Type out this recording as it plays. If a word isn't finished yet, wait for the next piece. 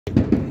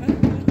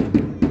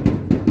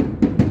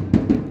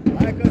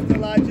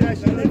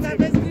Vedeți,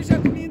 aveți grijă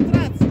cum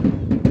intrați.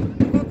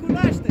 Vă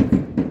cunoașteți.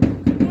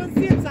 Cu bun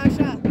simț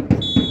așa.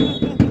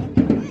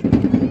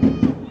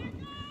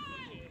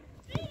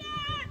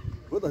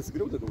 Bă, dar e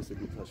greu de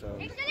deosebit așa.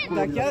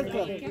 Da, chiar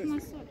că.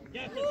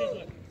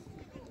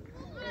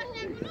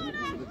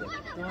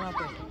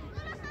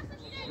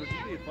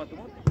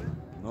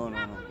 Nu.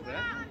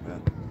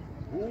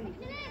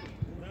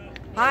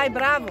 Hai,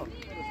 bravo!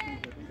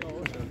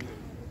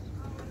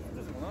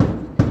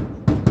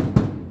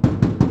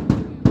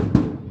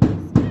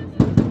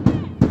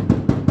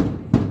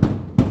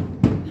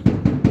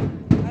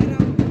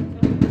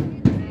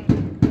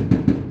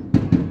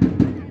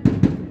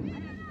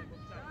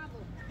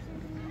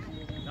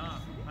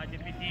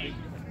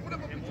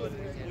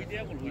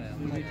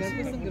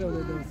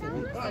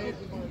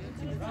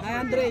 Hai,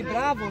 Andrei,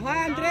 bravo! Hai,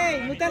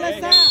 Andrei, nu te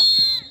lăsa!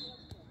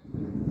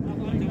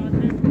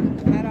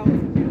 Hai, Raul!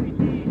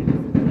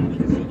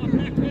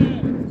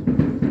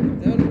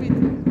 Te-ai lupit!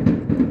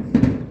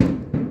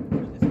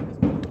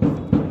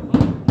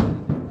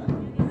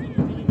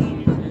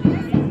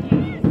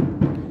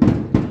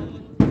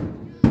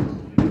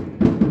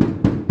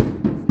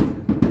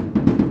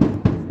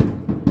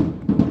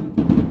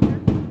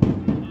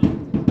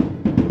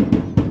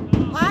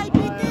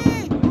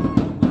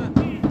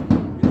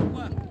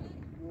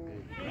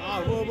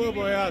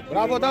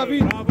 Bravo,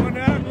 David! Bravo,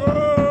 Neagu!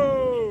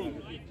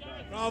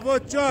 Bravo,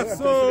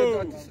 Ceasu!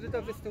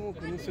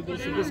 Nu se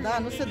deosebește. Da,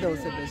 nu se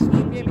deosebește.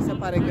 Și mie mi se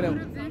pare greu.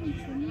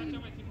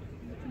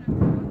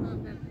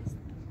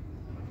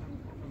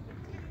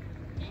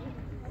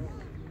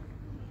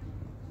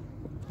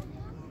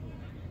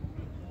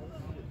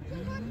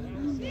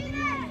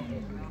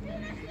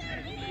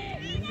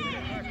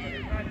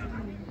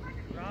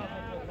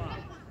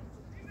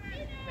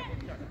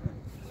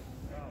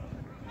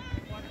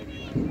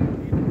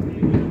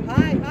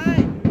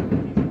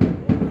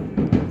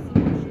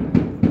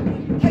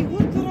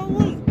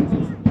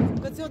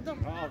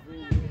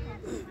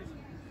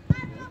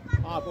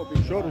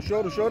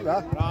 Ușor,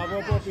 da? Bravo,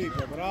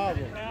 Popică, bravo!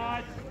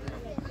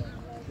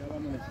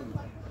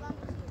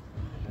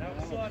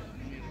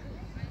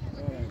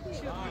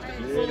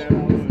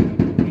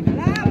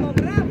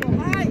 Bravo,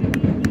 hai!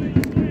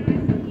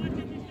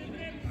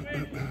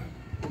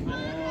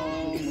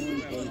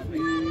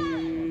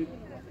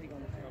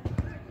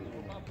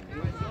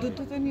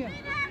 Du-te în el!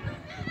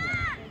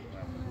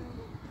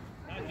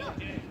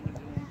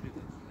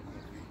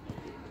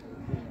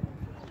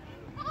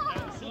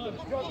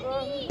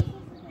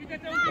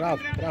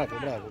 Bravo.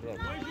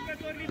 Doi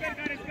jucători liberi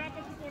care scapă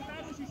cu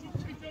portarul și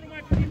piciorul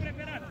mai puțin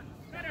preferat.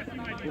 Care ar fi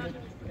mai bine?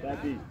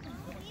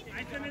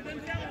 Hai să ne dăm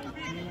seama un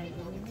pic.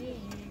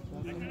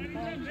 Hai să ne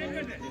dăm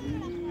repede.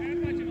 Aia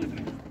facem atrás.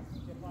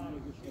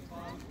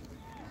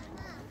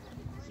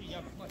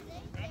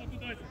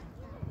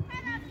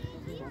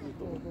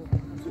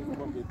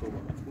 Bravo cu toți.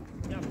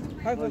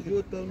 Hai, vă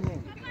ajută-mă!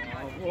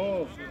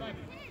 Bravo!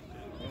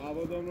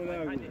 Bravo, domnul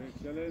Neagu!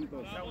 Excelent!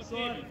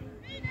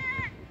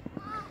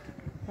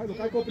 Hai, Luca,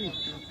 hai coprii!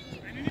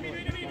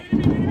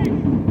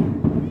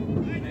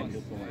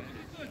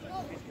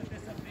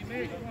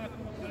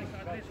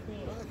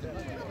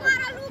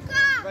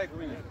 Vai cu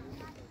mine!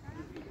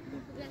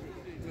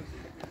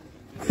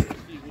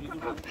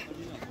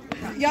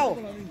 Ia-o!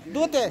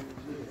 Du-te!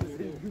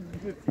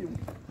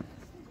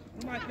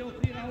 Nu mai te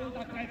opri, Raul,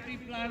 dacă ai fi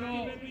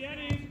planul.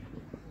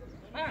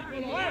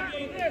 Acolo,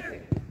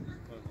 iese!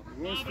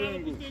 Bun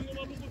stângul!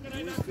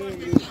 Bun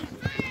stângul!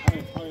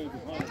 Hai!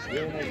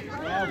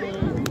 Bravo!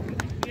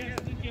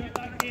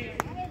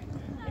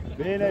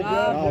 Bine,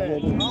 bravo!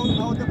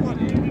 Au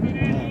departe!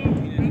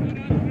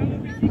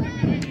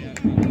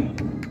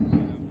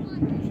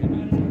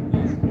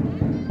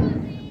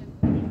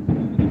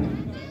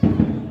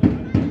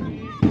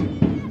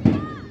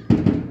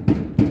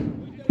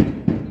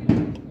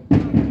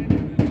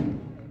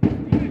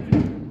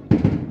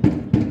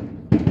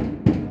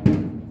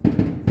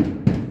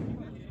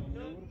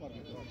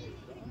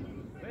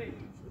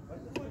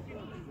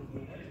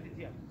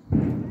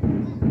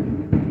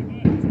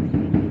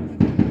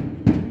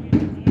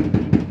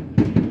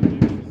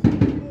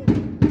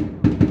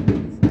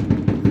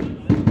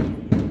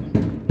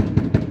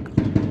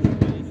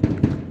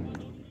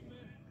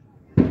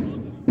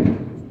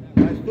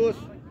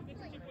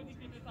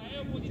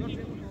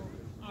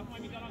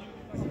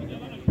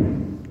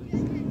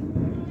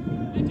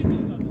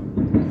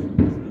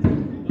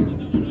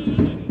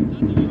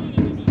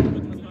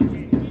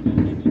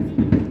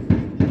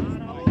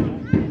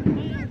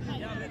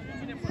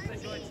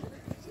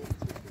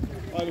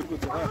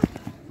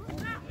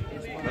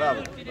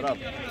 Bravo!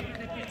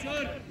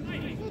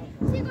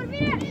 Sigur,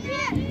 vine!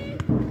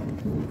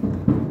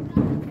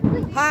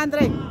 Hai,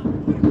 Andrei!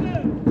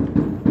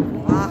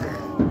 Ah!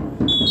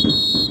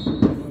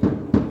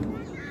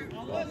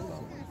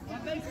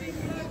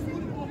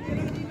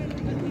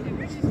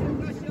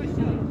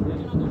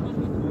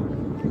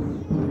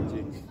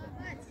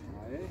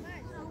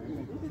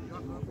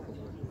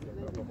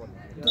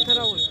 Du-te,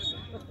 Raul!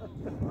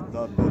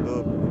 Da.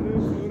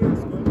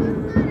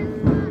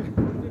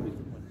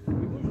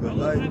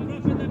 Când ai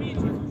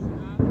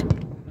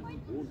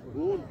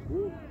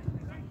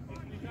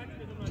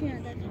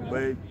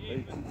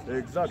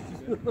Exact.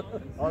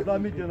 A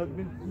dat minge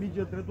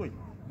între doi.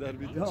 Dar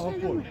minge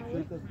acolo.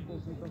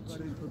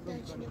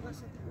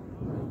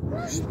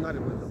 N-are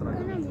voie să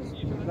tragă.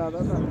 Da, da,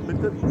 da.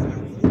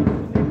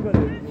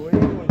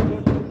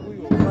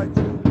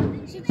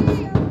 Și ce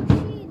iau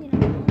și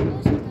dinamo,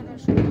 nu sunt chiar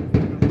așa.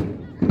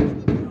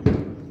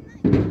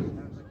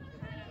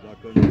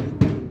 Dacă nu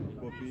știu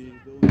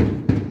copiii de unde.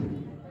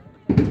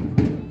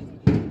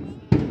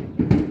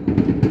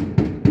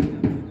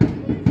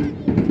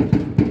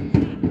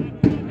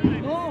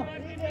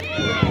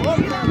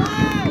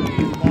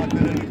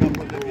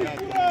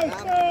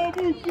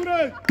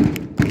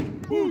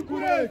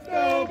 București,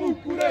 Steaua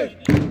București!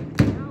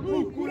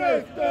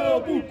 București, Steaua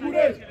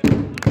București!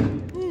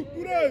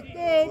 București,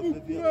 Steaua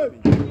București!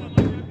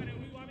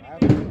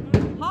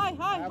 Hai,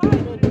 hai, hai!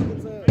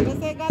 Trebuie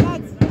să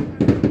egalați!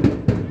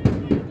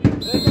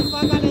 Vrei să-ți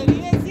fac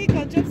galerie? Zic,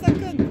 încep să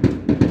cânt!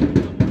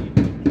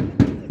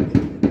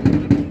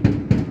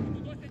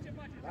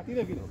 La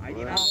tine vine!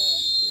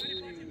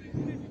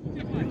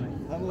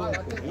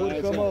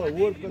 Urcă, mă,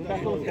 urcă de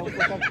acolo!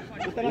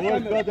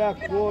 Urcă de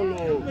acolo!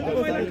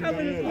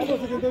 Hai să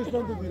cântăm și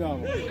pentru Dinamo!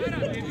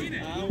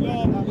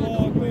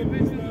 Dinamo,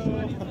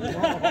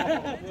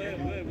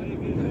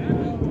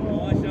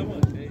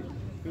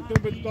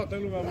 cântăm pentru toată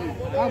lumea, mă!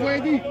 Bravo,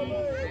 Edi!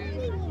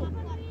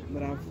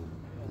 Bravo!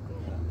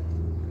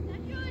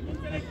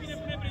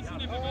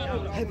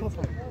 Hai,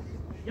 papa!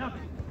 Hai,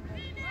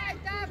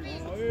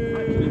 David!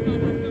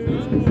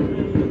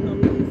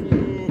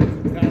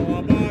 Steaua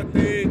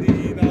bate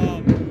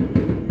Dinamo!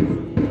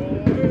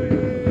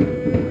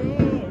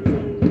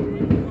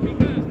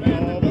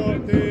 Steaua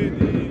bate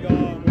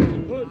Dinamo!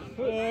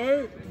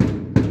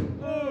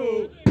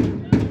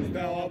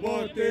 Steaua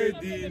bate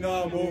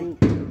Dinamo!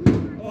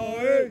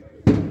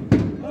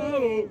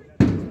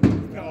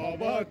 Steaua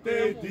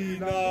bate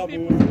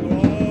Dinamo!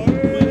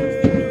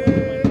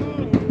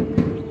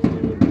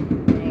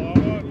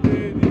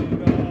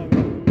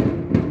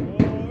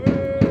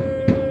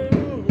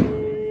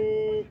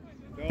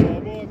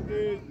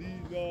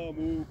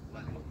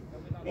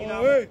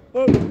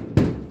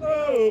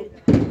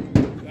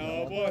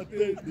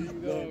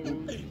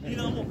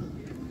 Dinamo!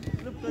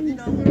 Luptă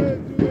Dinamo!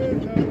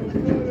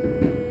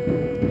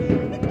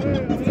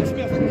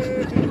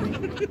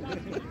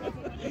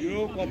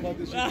 Eu cu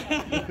apate și...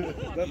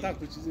 Dă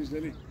tactul 50 de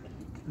lei.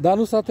 Dar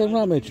nu s-a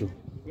terminat meciul.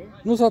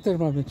 Nu s-a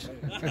terminat meciul.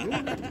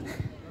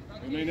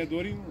 Noi ne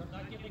dorim...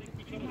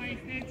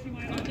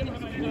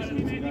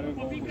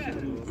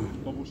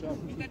 Păpușar.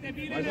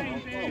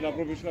 Și la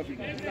Păpușar.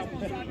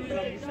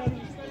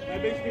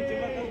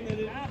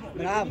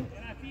 Bravo!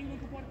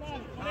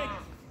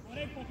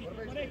 Corect, Popi,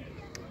 corect!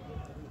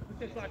 Nu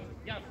te faci,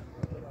 ia!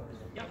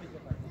 Ia,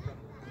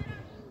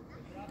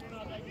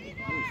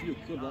 Nu știu,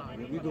 chiar, dar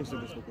nu-i dau să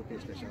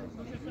desfăcotești așa.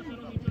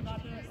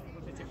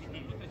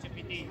 nu trece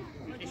piti.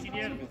 Uite și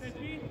el.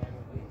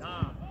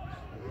 Da.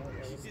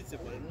 Și zi se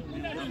pare, nu?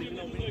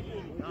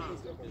 Da.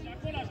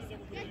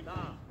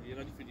 Da.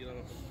 Era diferit la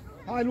locul.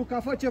 Hai, Luca,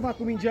 fă ceva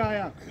cu mingea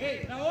aia!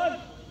 Hei, Raul!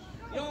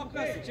 Ia-o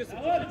acasă, ce să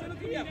faci? Ce nu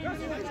trebuie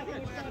acasă?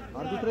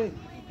 Arbitre,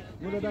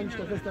 nu le dai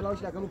niște veste la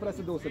ăștia, că nu prea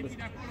se deosebesc.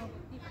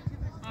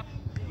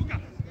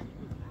 Luca!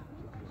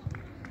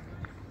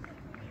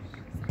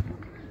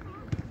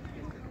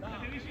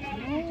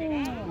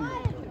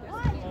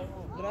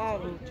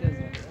 Bravo,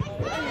 Cezar!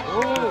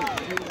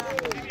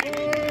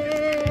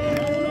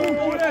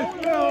 București,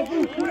 Steaua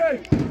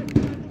București!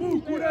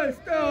 București,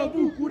 Steaua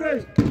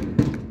București!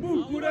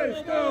 București,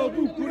 Steaua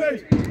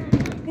București!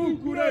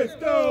 București,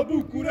 Steaua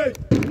București!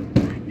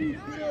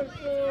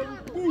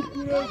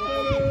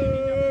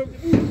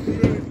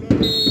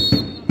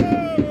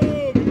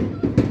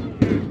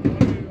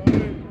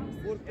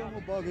 Urcă, mă,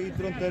 bagă,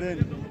 intră în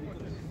teren.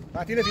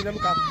 La tine vine,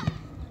 Luca.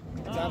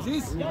 Ți-am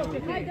zis?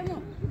 Haide, mă!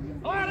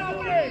 Hai,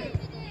 Raule!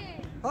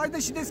 Haide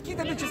și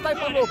deschide, de ce stai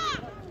pe loc?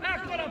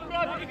 Acolo,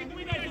 aproape, că tu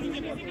mine ai să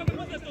zică că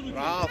poți să nu.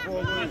 Bravo,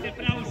 mă! Se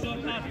prea ușor,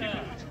 tată!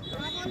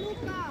 Bravo,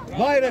 Luca!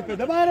 Mai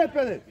repede, mai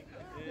repede!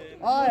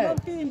 Aia! Nu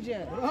împinge!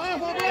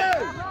 Bravo,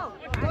 băi!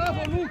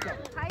 Bravo, Luca!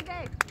 Haide!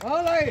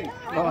 Ăla e!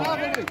 Bravo,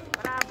 băi!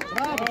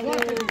 Bravo,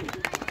 foarte bine!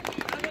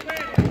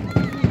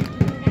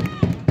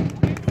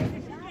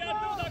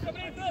 Dacă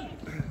vrei să-l,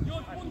 eu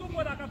spun după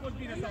dacă a fost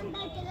bine sau nu.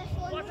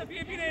 Poate să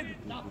fie bine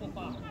la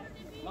popa.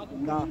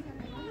 Da.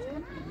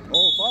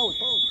 Oh, fault,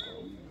 fault.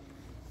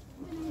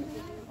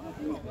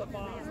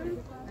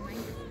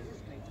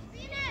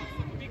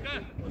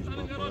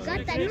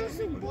 Gata, nu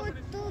suport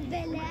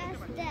tobele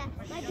astea.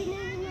 Mai bine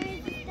nu mai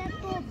există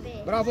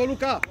tobe. Bravo,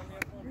 Luca!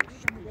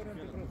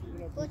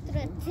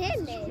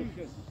 Pătrățele.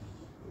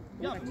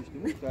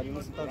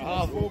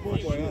 Bravo,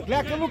 băiat!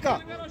 Pleacă,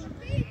 Luca!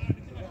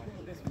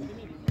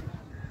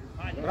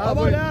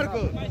 Bravo,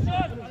 leargă!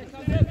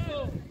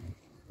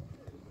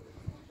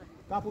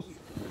 Capul sus.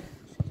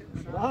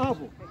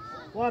 Bravo!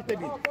 Foarte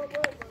bine!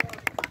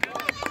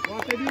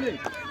 Foarte bine!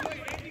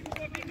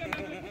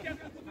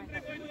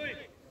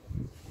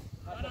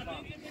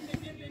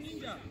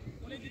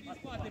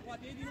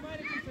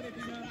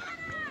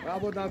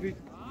 Bravo, David!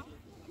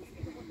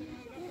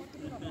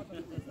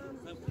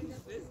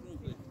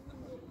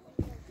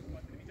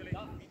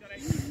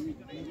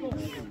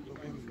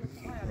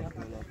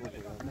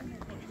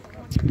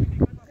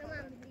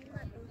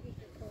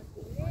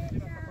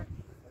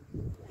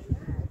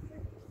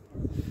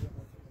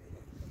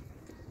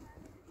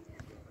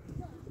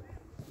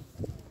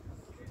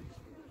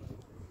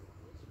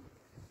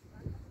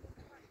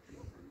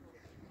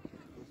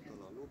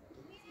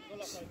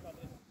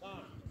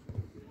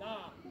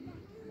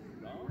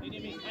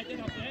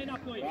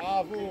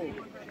 Bravo!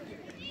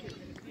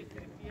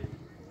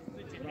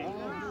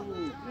 Bravo!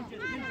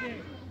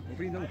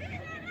 Oprindă-l.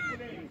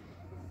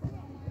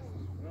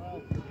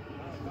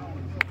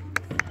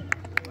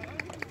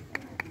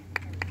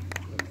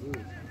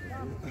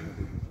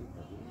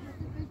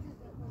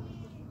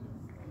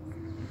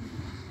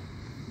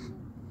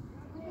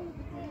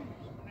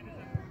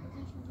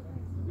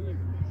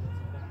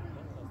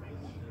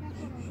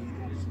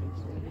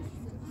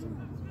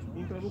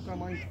 Intră Luca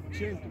mai în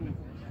centru.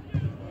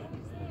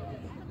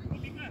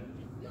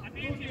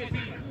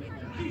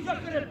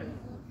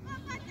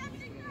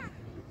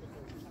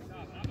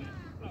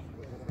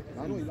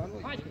 La noi, la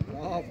noi.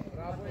 Bravo,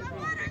 bravo.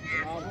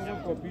 Bravo, mă,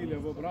 copile,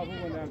 vă, bravo,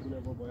 mă, neagule,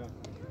 vă, băiat.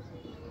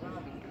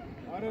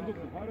 Hai,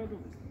 Răducu, hai,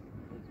 Răducu.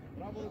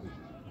 Bravo, Răducu.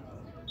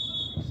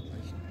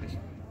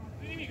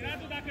 Nu nimic,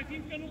 Radu, dacă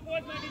simți că nu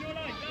poți, mai bine o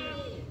lași, da?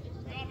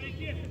 Eu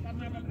apreciez, că s-ar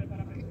mai avea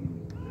preparat.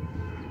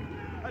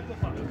 Hai să o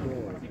fac.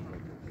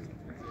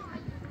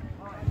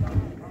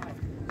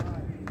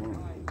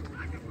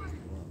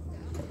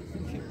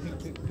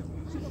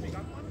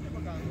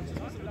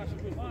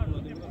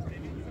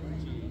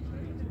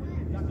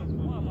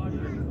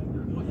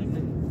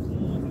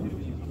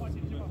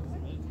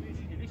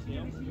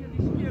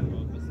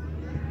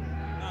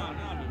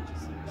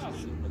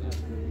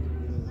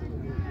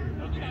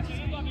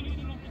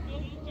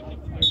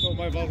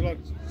 Mai v-ați luat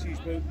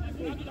 15,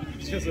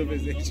 ce să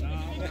vezi aici?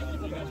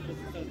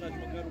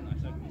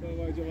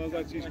 Mai ce v-ați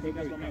luat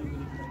 15, mai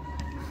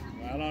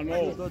la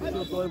 9. Dar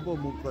ce doi, bă,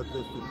 muncă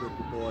testul pe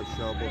tu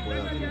așa, bă,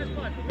 băiatule?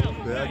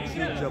 Pe aia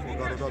 5-a pe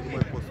care o dat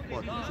numai pe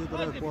spate. Ce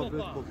dracu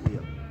aveți, bă, cu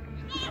ea?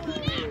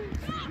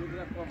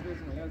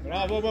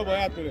 Bravo, bă,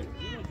 băiatule!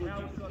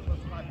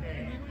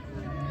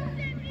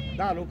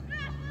 Da, Luc.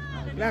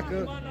 Pleacă,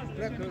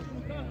 pleacă.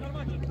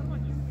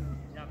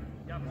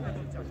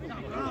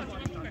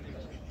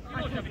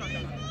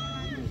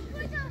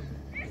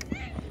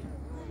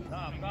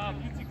 Da, bravo,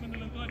 când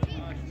îl întorci.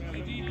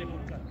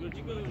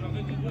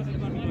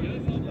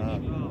 Da,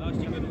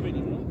 știi că nu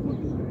veniți, nu?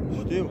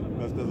 Știu,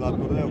 că sunteți la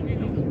turneu.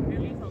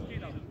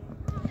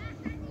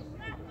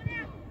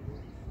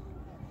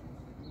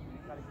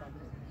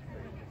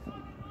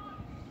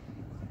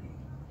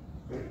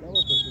 Da, mă,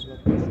 că sunteți la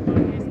turneu.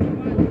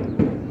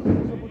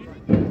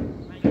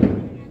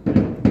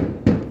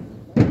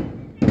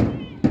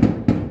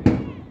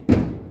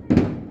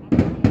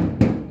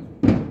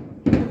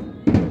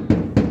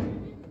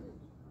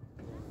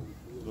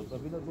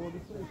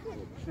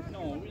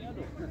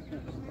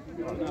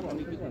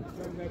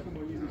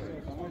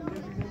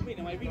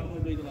 Bine, mai bine unul,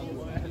 doi de la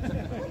două.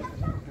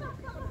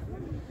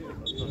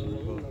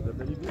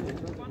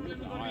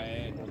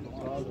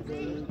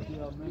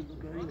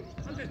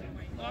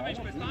 Nu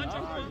aveți pe stanță?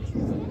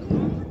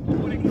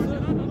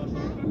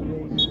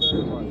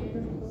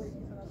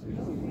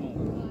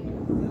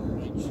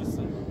 Ce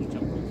să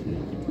ce-am făcut?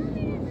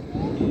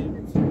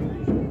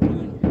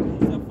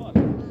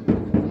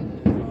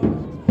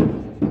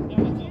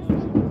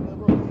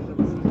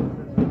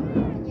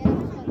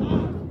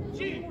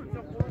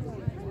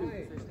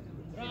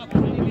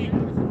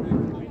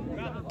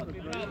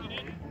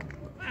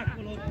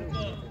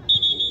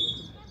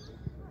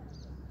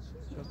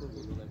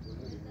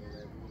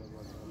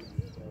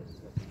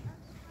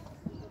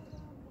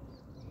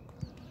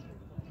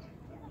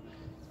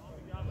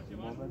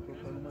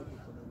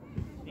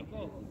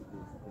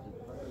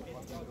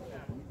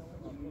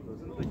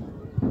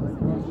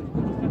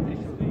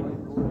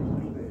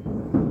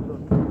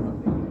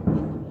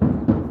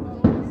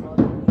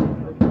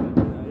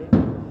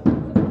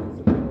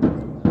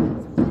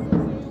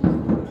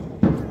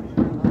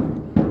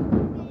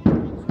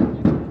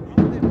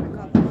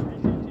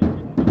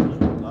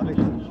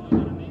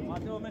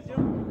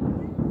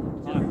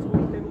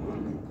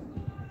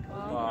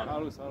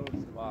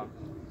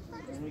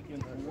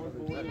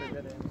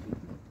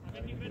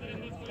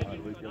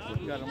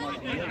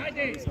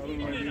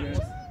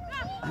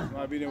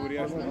 Mai bine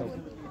uriaș.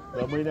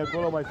 Dar mâine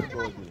acolo mai sunt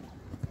 2 zile.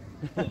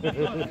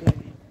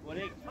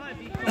 Corect. Hai,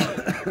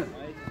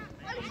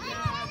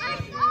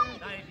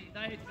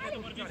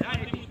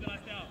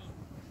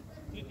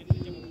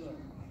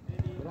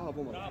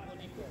 Bravo, mă. bravo,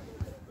 Nico.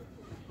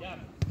 Iar.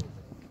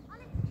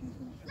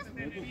 Să te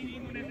devii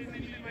imune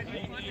mai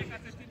departe ca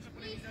să știți că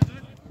pregătează.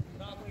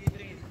 Bravo,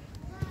 Idris.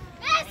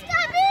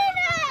 Esca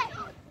bine!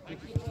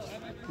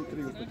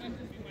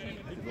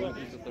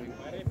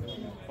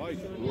 Hai!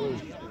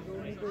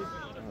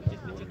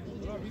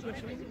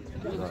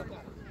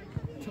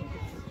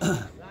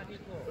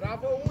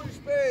 Bravo,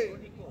 11!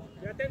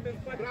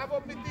 Bravo,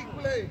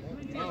 piticule!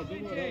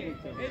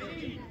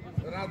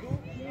 Radu?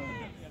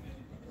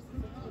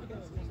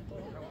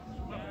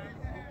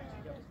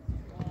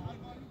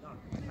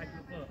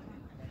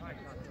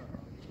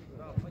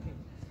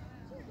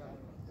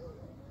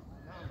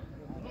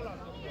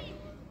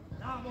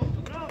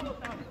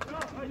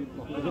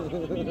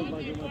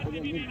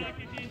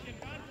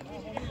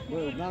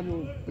 Bă, n-am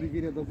eu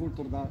privire de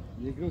vultur, dar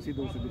e greu să-i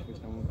dau să duc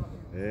ăștia, mă.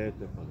 E,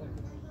 te fac.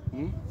 Da,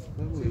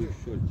 mă, e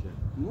ușor ce.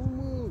 Nu,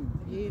 mă,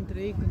 Ei între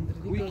ei când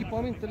cu ridică,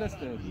 echipamentele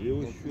astea. E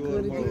ușor,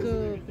 când mă. ridică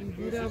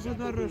privirea, văd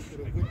doar roșu.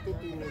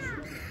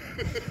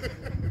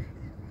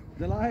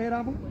 De la aia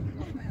era, mă?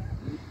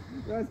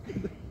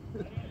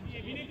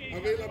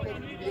 Aveai la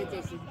viața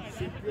să-mi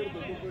pierdă,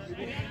 nu văd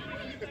nimic.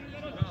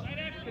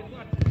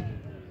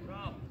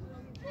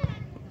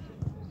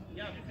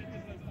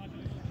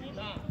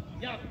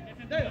 Ia,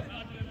 dă-i!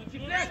 Și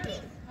pleacă!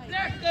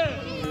 Pleacă!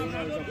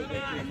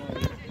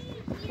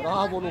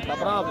 Bravo, Luca,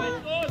 bravo!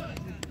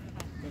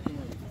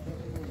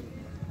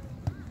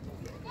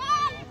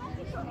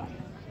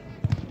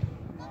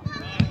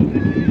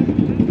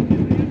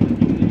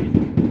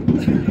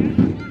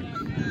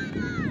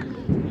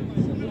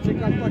 Se duce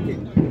ca pachet.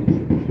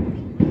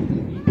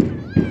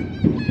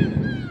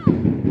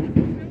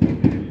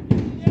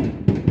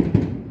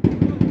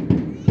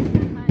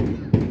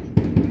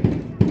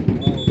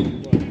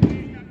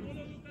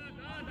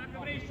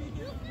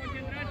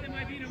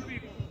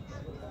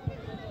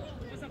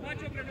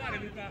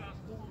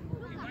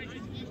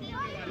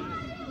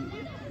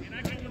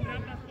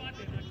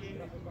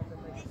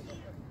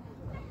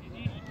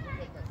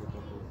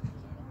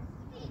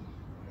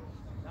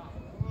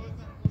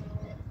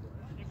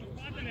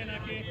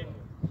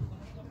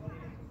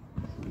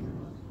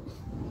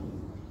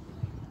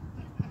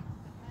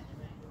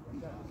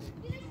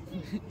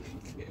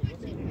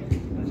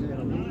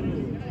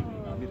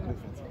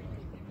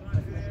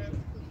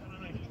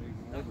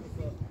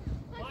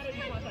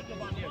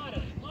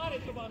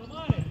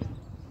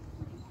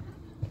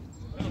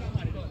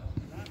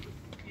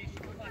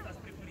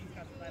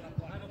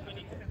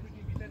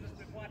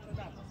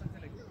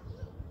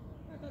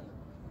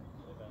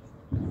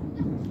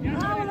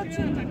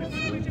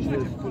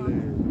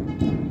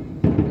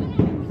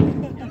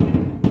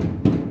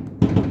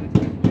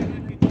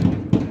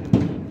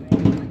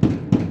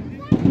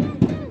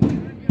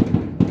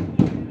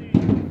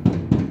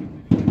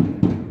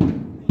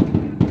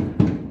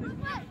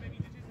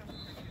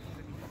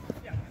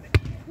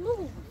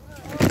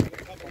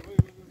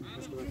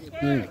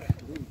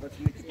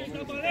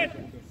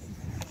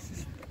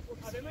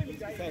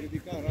 S-a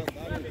ridicat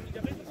randa,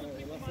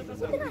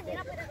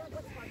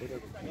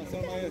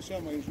 lasă-l mai așa,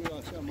 mai în jur,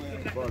 așa, mai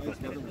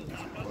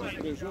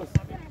spre jos.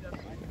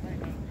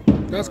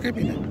 Las că e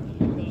bine.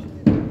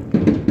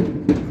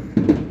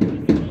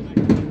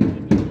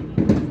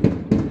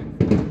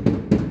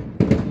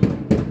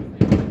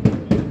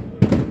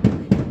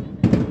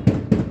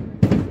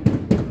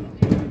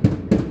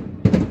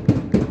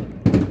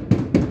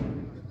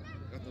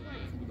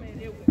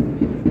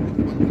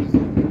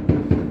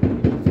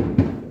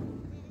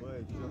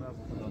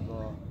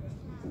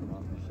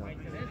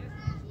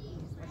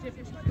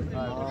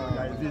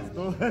 Ai zis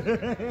tu?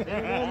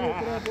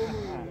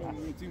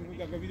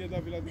 Dacă vine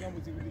David la Dinamo,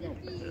 țin cu Dinamo.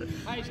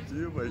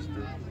 Știu, bă,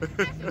 știu.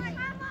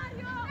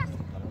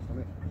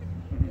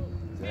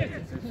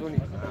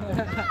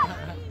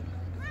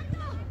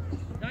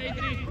 Da,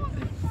 Idris!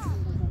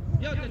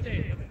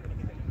 Ia-te-te!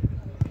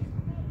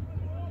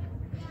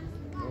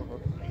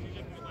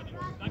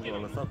 Nu a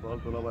lăsat-o,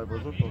 altul l-a mai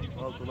văzut-o,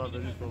 altul l-a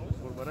venit să o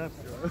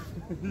urmărească.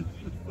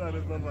 S-a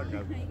rezolvat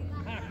acasă.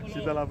 Și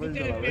de la vezi,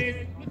 de la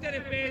vezi. Nu te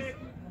repezi!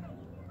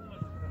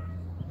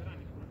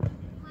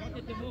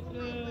 Ia-te-te,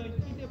 mocă!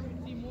 Închide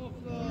puțin,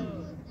 mocă!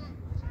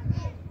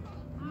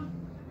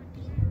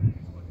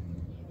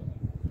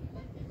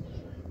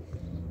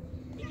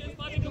 Duceți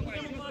spate că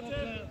putem în față!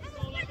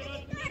 Sau lateral,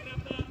 stânga,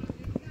 dreapta!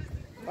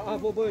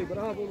 Bravo, băi,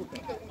 bravo, Luca!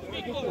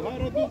 Hai,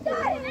 Răducu,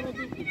 bravo,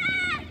 Răducu!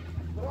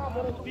 Bravo,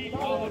 Răducu,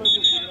 bravo,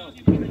 Răducu, bravo!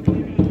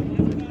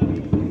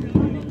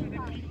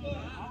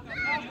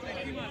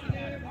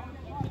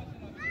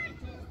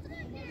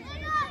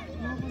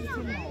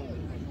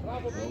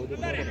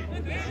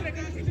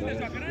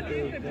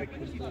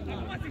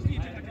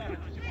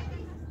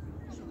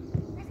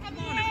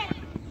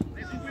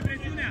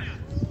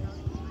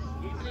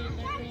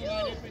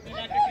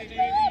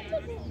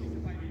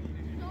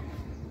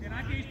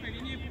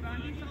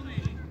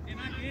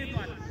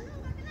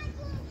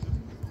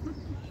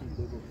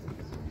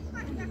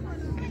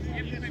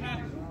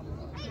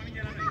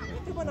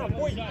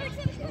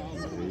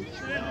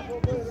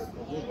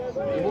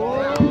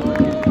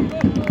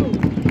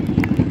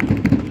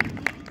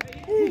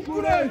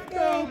 București,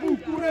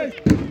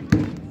 București!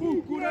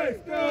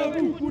 București,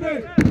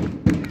 București!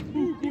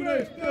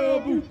 București,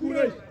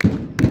 București!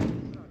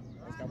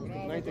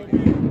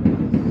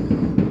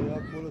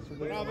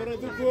 Bravo,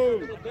 Răducu!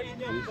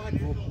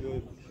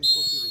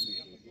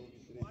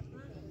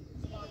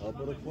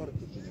 Apără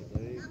foarte bine,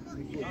 dar e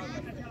sigur.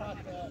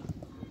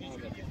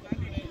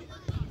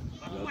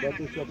 Mi-a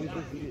dat-o și a prins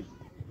în jurit.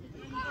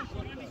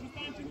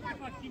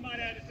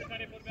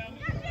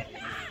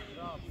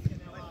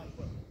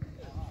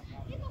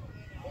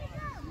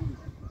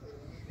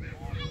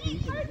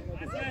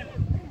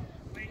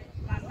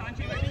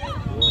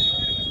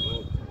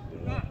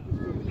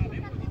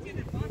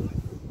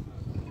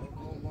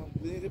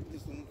 Vine repede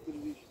să nu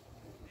cârliși.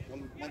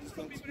 M-am dus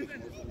la spus,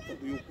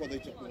 eu coadă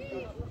aici pe un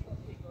gol.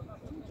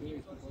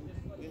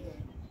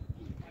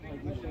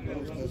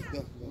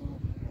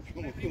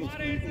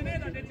 Primarea este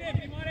Neda, de ce?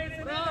 Primarea este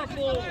Neda și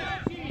Saloia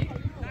și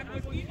dacă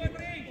schimbă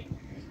 3.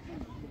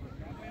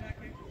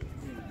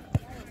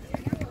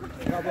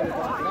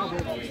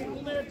 Nu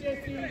merge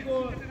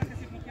singur.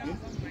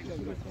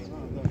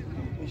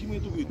 E și mai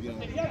dubiu de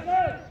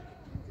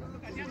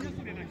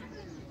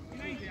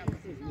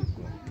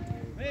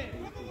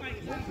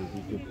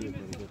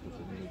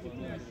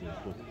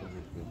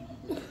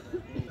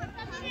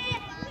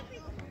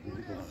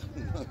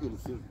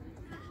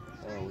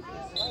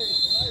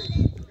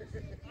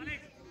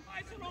Alex,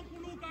 hai să luăm cu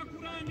Luca, cu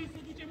Randy, să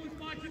ducem în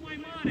spațiu mai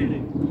mare.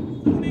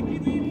 Să nu ne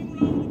chinuim 1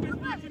 la 1 pe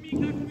spațiu mic,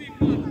 dacă nu e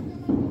clar.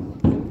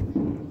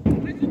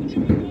 Hai să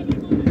ducem în spațiu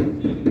mare.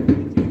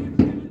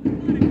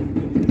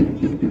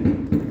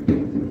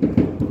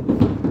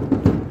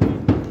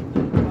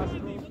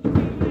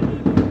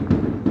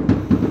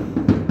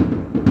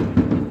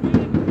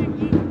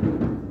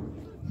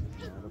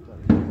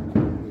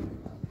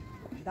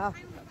 Da.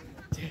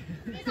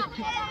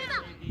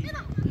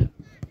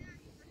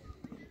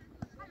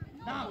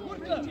 Da,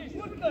 urcă,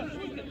 urcă,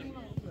 urcă.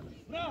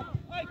 Bravo,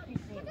 hai cu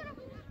fără.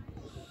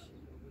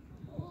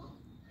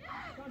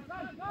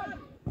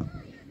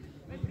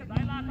 Vezi că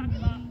dai la atac,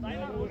 dai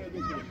la urcă.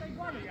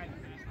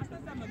 Asta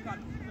înseamnă cal.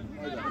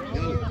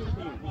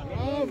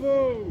 Bravo!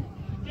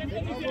 Ce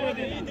poziție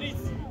de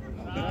Idris?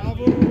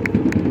 Bravo!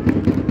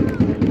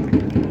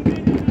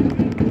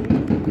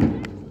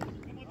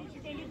 Că mă duc și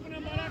conduc până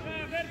în baraca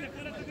aia verde,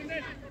 fără să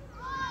gândești.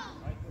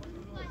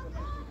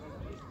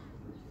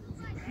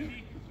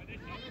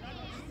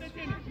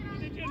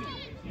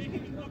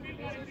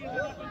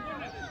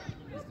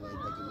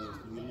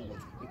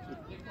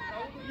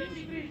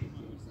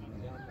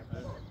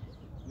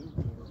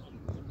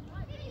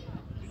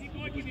 Ridică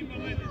ochii din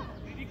pământ,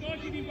 ridică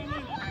ochii din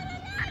pământ.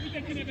 Uite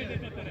cine vede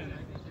tot terenul.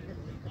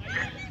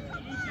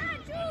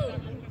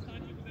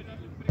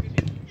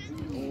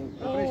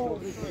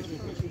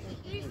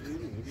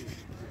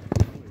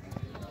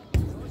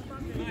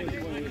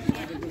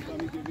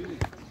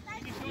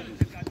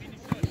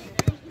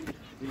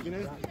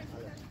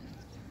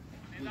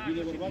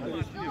 Bine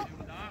bărbatele, știu.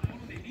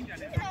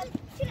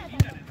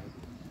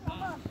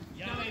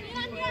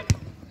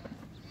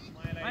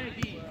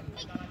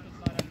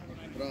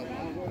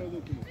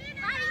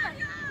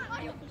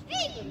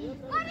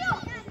 Bravo.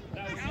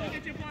 Ia uite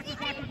ce poate să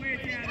facă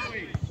băieții aia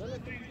noi.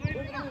 Prin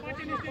doi putem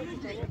face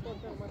niște lucruri.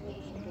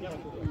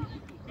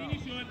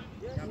 Finișor.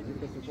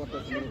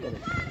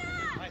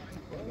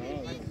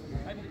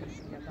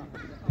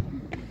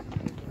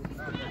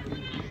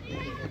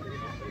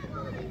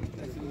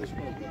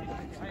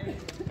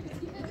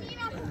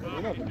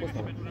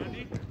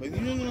 Păi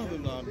nici nu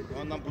avem,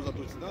 n-am pus la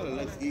torținare,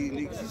 le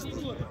există.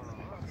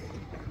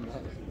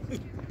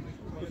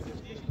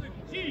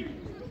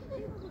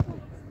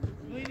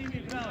 Nu-i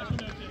nimic rău, așa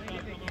ne-o cercat.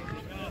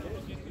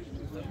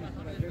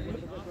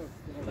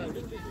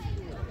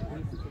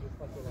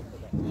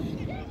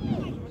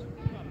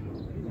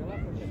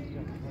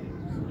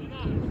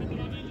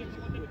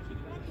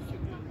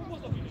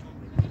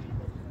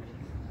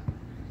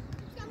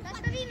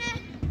 Asta vine!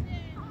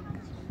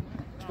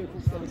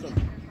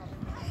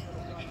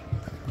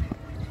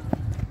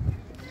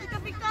 Uite,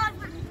 Victor!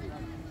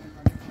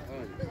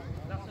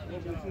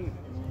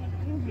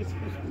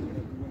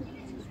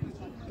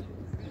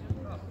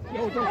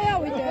 Ia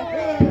uite!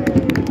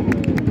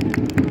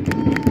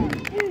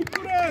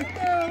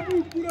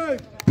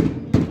 București!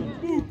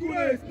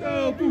 București!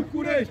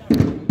 București!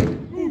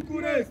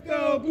 București!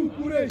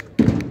 București!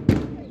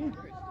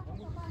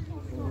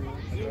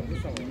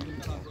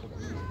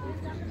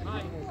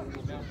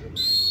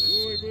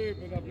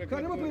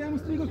 Care mă, păi am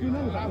strigă cu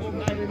inamul, dar am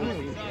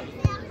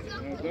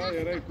Da,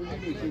 erai cu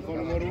mine și cu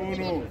numărul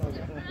 1.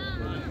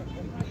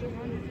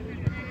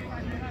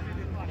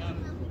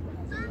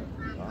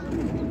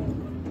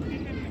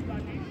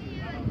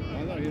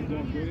 Da, e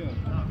doar cu ea.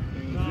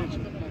 10,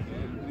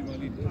 prima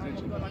linie,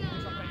 10.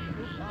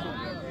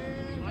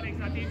 Alex,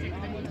 atenție,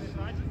 câte multe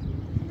tragi.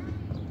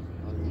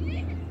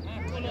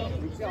 Acolo,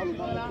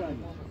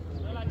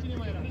 ăla cine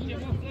mai era?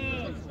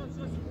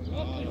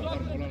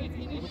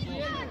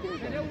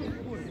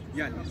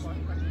 Ianis.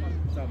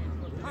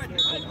 Haide,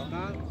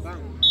 bam, bam.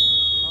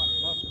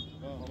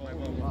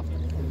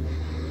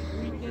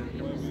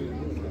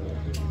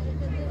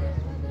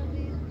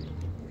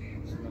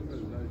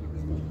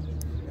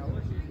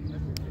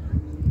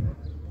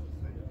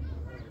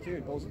 Ce e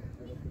pauză?